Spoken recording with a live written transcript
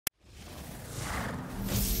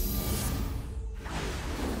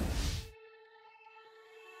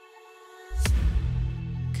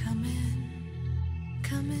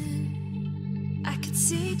might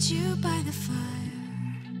seat you by the fire.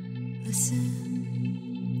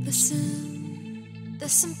 Listen, listen,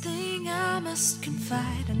 there's something I must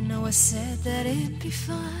confide. I know I said that it'd be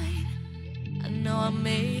fine. I know I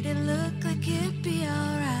made it look like it'd be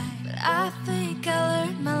alright, but I think I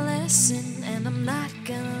learned my lesson, and I'm not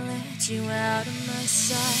gonna let you out of my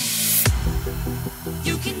sight.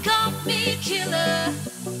 You can call me killer,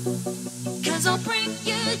 'cause I'll bring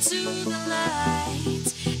you to the light.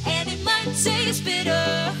 And it might taste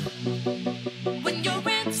bitter when you're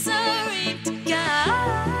answering to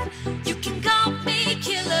God. You can call me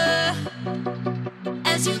killer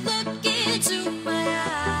as you look into my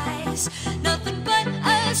eyes. Nothing but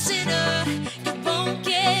a sinner. You won't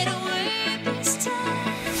get away this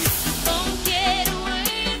time. You won't get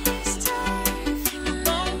away this time. You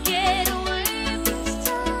won't get away this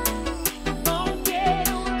time. You won't get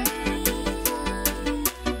away this time.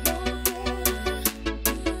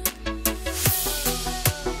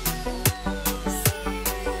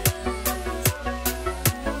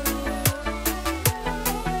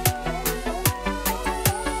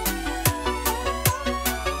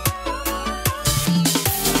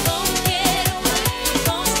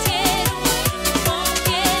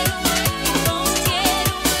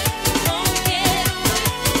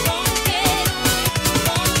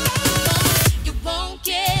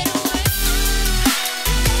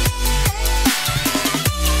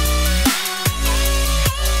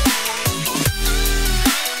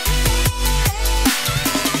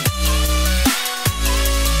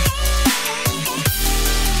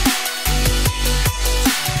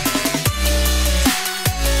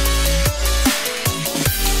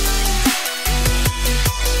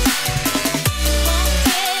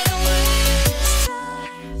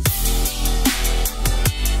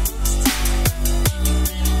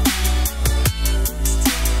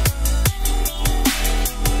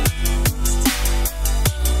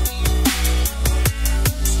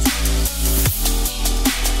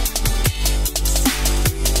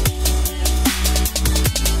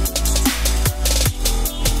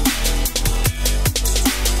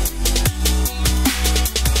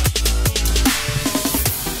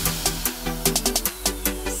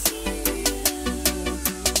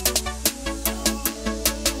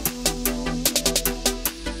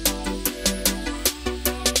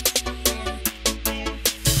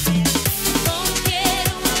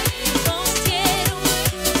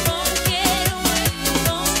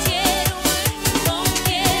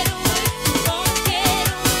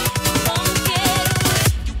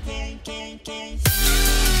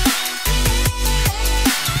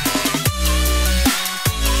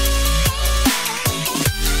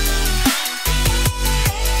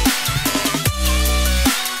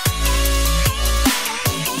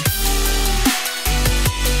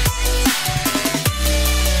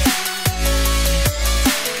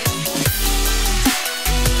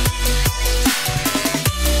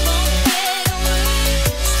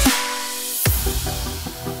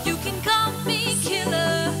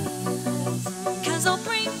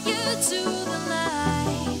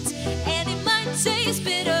 Taste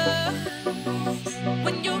bitter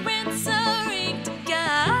when you're answering.